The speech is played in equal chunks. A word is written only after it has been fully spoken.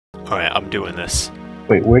Alright, I'm doing this.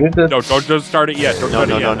 Wait, where did the... No, don't start it yet. Don't start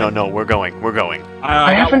it yet. No, we're going.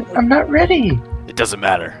 I'm not ready! It doesn't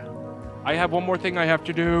matter. I have one more thing I have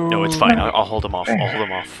to do. No, it's fine. I'll hold him off.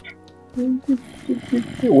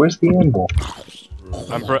 Where's the anvil?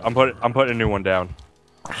 I'm putting a new one down.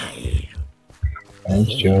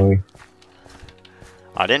 Thanks, Joey.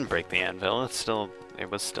 I didn't break the anvil. It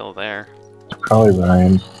was still there. Probably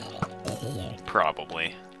Ryan.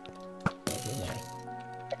 Probably.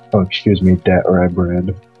 Oh, excuse me, dat rye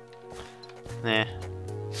bread. Eh.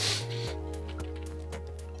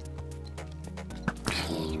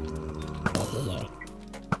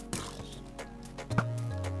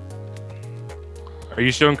 Are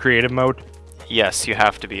you still in creative mode? Yes, you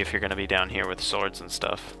have to be if you're gonna be down here with swords and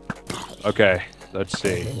stuff. Okay, let's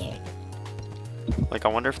see. Like, I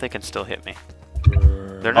wonder if they can still hit me.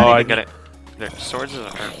 They're not even gonna... Their swords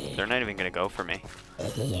they're not even gonna go for me.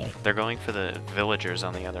 They're going for the villagers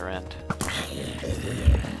on the other end.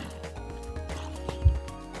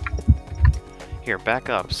 Here, back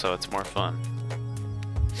up so it's more fun.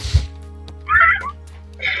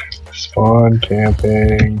 Spawn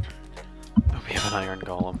camping. Oh, we have an iron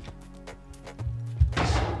golem.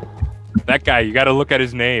 That guy, you gotta look at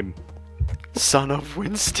his name. Son of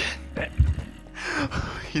Winston.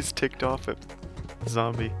 He's ticked off at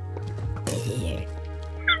zombie.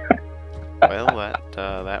 Well,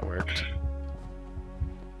 that worked.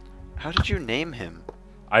 How did you name him?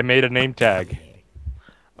 I made a name tag.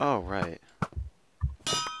 Oh, right.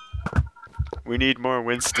 We need more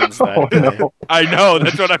Winstons that Oh, day. no. I know,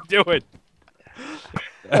 that's what I'm doing.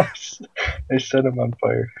 I set him on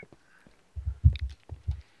fire.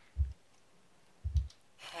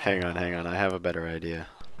 Hang on, I have a better idea.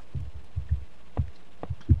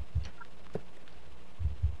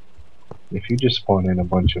 If you just spawn in a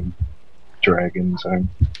bunch of dragons,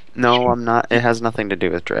 No, I'm not. It has nothing to do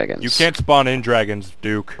with dragons. You can't spawn in dragons,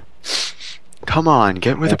 Duke. Come on,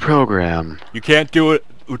 get with the program. You can't do it.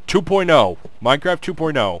 2.0. Minecraft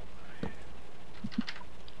 2.0.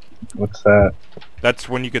 What's that? That's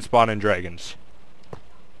when you can spawn in dragons.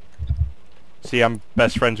 See, I'm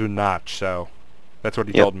best friends with Notch, so that's what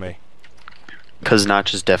he told me. Because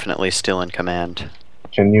Notch is definitely still in command.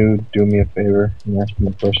 Can you do me a favor and ask me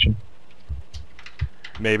a question?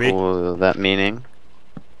 Maybe. Oh, that meaning?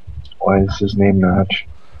 Why is his name Notch?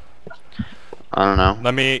 I don't know.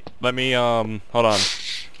 Let me, hold on.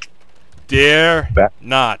 Dear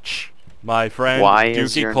Notch, my friend Why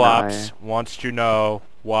is Dookie your Klops wants to know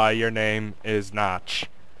why your name is Notch.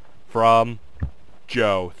 From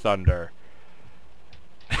Joe Thunder.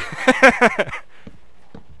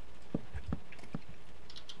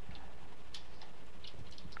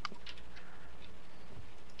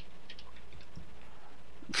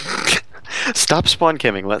 Stop spawn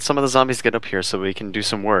camming. Let some of the zombies get up here so we can do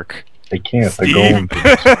some work. They can't. They're Steve.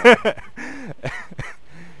 going.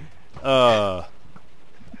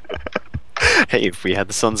 Hey, if we had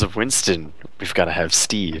the Sons of Winston, we've got to have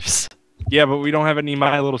Steve's. Yeah, but we don't have any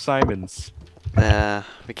My Little Simons.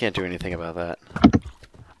 We can't do anything about that.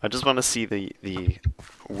 I just want to see the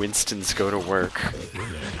Winstons go to work.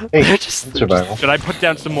 Hey, They're just survival. Should I put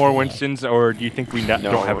down some more Winstons, or do you think we don't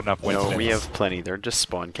have enough Winstons? No, we have plenty. They're just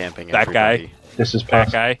spawn camping. That everybody. guy? This is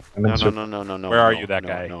That possible. guy? No. Where are you, that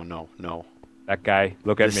guy? No. That guy?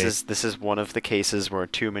 Look at me. This is one of the cases where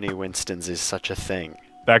too many Winstons is such a thing.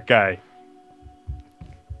 That guy.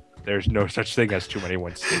 There's no such thing as too many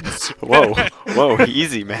Winstons. Whoa,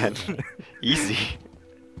 easy, man. Easy.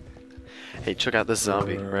 Hey, check out this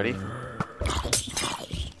zombie. Ready?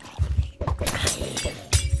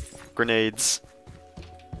 Grenades.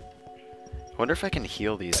 I wonder if I can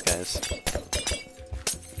heal these guys.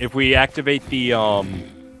 If we activate the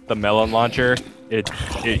melon launcher, it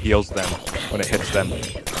heals them when it hits them.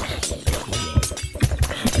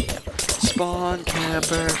 Spawn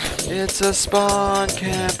camper. It's a spawn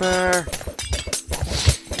camper.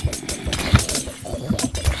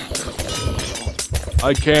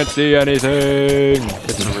 I can't see anything.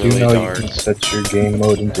 It's You really know dark. you can set your game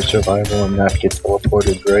mode into survival and not get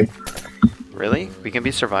teleported, right? Really? We can be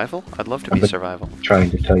survival? I'd love to be I've been survival. trying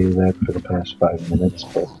to tell you that for the past 5 minutes,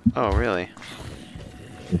 but Oh, really?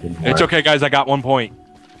 it didn't It's work. okay, guys. I got 1 point.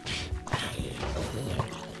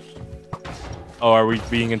 Oh, are we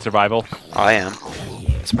being in survival? I am.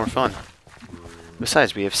 It's more fun.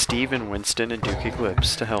 Besides, we have Steve and Winston and Duke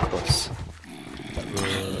Eclipse to help us.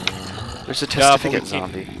 There's a Yeah, but we testificate can't-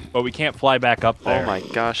 zombie. But we can't fly back up there. Oh my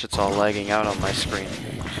gosh, it's all lagging out on my screen.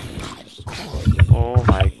 Oh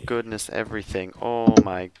my goodness, everything. Oh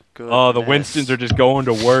my goodness. Oh, the Winstons are just going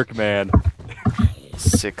to work, man.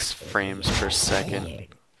 6 frames per second.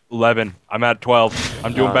 11. I'm at 12.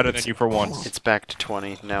 I'm doing better than you for once. It's back to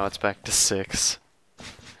 20. Now it's back to 6.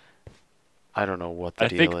 I don't know what the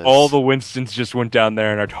deal is. I think all the Winstons just went down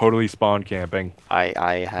there and are totally spawn camping.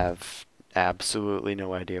 I have absolutely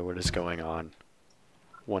no idea what is going on.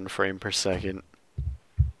 1 frame per second.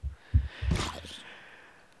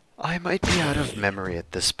 I might be out of memory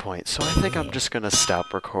at this point, so I think I'm just gonna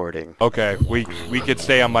stop recording. Okay, we could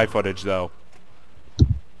stay on my footage though.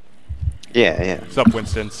 Yeah. What's up,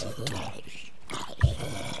 Winstons?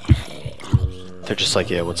 They're just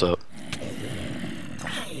like, yeah, what's up?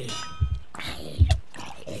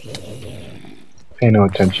 Pay no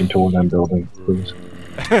attention to what I'm building, please.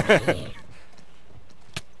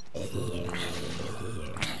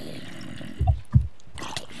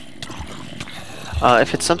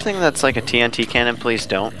 If it's something that's like a TNT cannon, please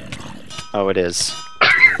don't. Oh, it is.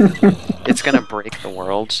 It's gonna break the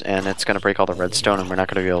world, and it's gonna break all the redstone, and we're not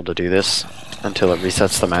gonna be able to do this until it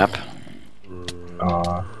resets the map.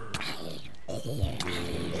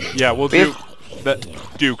 Yeah, we'll do that,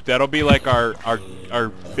 Duke. That'll be like our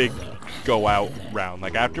big go out round.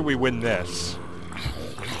 Like after we win this.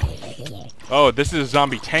 Oh, this is a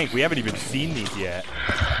zombie tank. We haven't even seen these yet.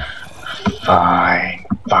 Fine.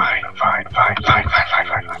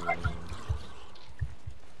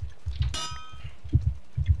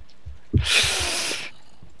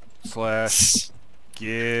 Slash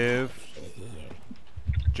give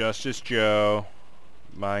Justice Joe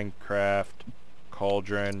Minecraft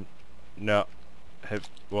Cauldron. No.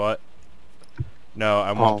 What? No,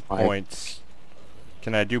 I want points.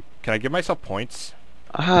 Can I give myself points?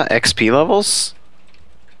 XP levels?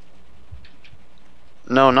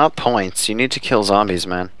 No, not points. You need to kill zombies,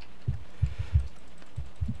 man.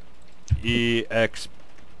 Give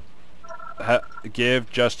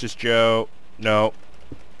Justice Joe. No.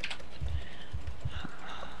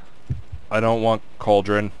 I don't want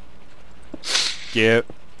Cauldron. Give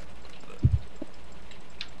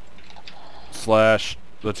slash,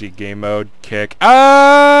 let's see, game mode, kick.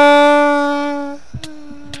 Ah!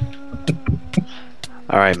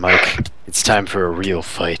 Alright, Mike. It's time for a real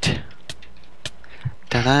fight.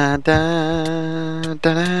 Da-da-da,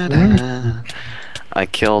 da-da-da. I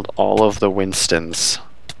killed all of the Winstons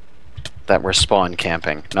that were spawn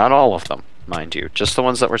camping. Not all of them, mind you. Just the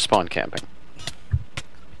ones that were spawn camping.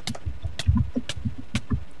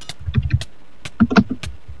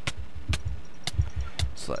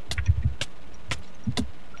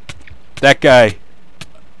 That guy.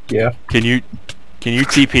 Yeah. Can you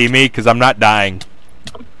TP me? Because I'm not dying.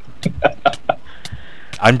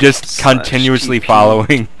 I'm just continuously TP.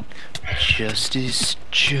 Following. Justice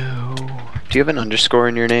Joe. Do you have an underscore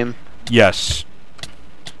in your name? Yes.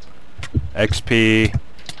 XP.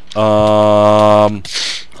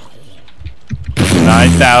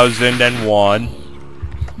 9001.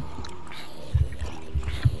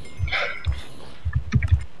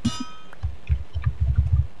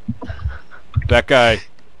 That guy.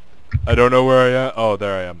 I don't know where I am. Oh,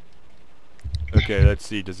 there I am. Okay, let's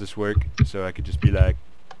see. Does this work? So I could just be like...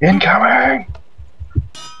 Incoming!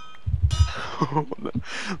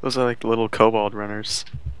 Those are like little kobold runners.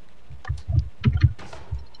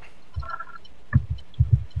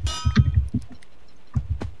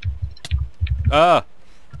 Ah!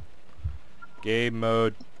 Game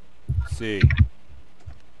mode C.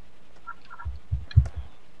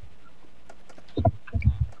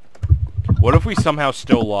 What if we somehow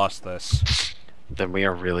still lost this? Then we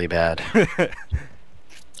are really bad.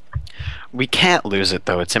 We can't lose it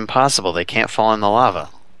though, it's impossible. They can't fall in the lava.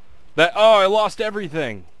 Oh, I lost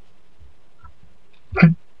everything.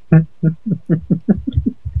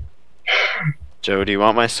 Joe, do you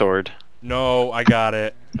want my sword? No, I got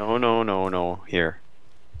it. No. Here.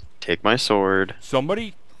 Take my sword.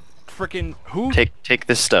 Somebody freaking who take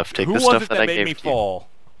this stuff. Take who the was stuff it that that I made gave me to fall?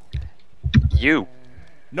 you.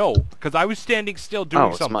 No, because I was standing still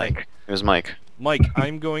doing something. Mike. It was Mike. Mike,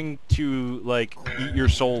 I'm going to like eat your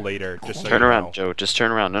soul later. Just so turn you around, know. Joe. Just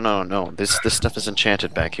turn around. No. This stuff is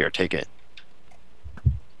enchanted back here. Take it.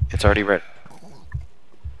 It's already ready.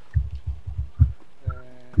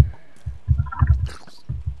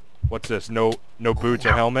 What's this? No boots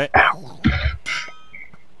or helmet?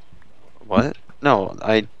 What? No,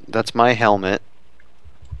 that's my helmet.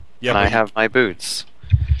 Yeah, and I have my boots.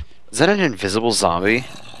 Is that an invisible zombie?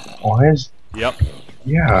 What is? Yep.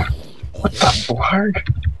 Yeah. What the flarg?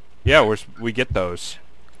 Yeah, we get those.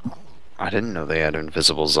 I didn't know they had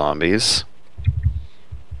invisible zombies.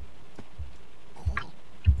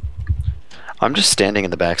 I'm just standing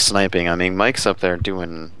in the back sniping. I mean, Mike's up there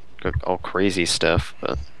doing all crazy stuff,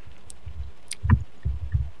 but...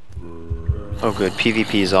 Oh good,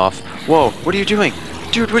 PvP's off. Whoa, what are you doing?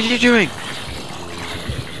 Dude, what are you doing?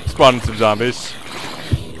 Spawning some zombies.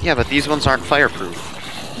 Yeah, but these ones aren't fireproof.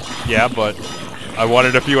 Yeah, but I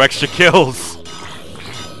wanted a few extra kills.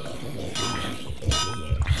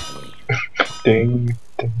 Ding,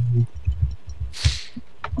 ding.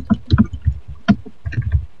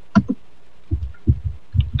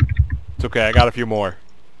 It's okay, I got a few more.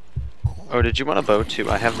 Oh, did you want a bow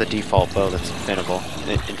too? I have the default bow that's infinable.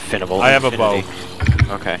 Infinable. I have a bow.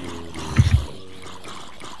 Okay.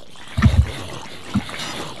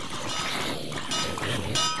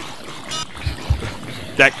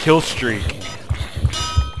 That kill streak.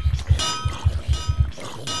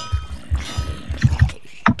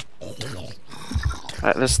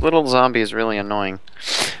 This little zombie is really annoying.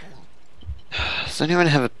 Does anyone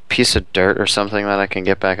have a piece of dirt or something that I can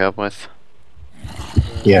get back up with?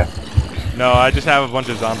 Yeah. No, I just have a bunch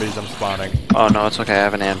of zombies I'm spawning. Oh no, it's okay, I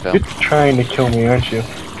have an anvil. You're trying to kill me, aren't you?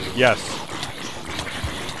 Yes.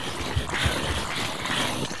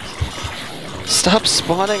 Stop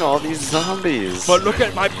spawning all these zombies! But look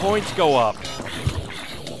at my points go up.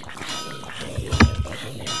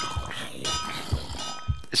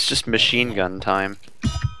 It's just machine gun time.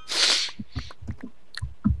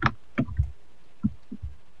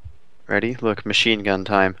 Ready? Look, machine gun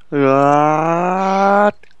time.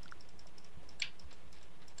 Ah!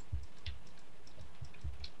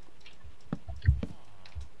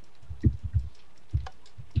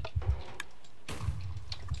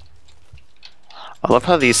 I love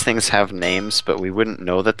how these things have names, but we wouldn't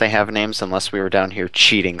know that they have names unless we were down here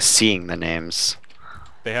cheating, seeing the names.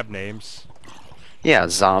 They have names. Yeah,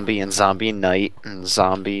 zombie and zombie knight and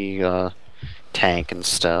zombie tank and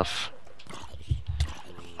stuff.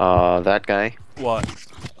 That guy. What?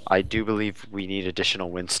 I do believe we need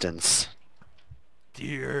additional Winstons.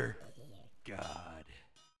 Dear God.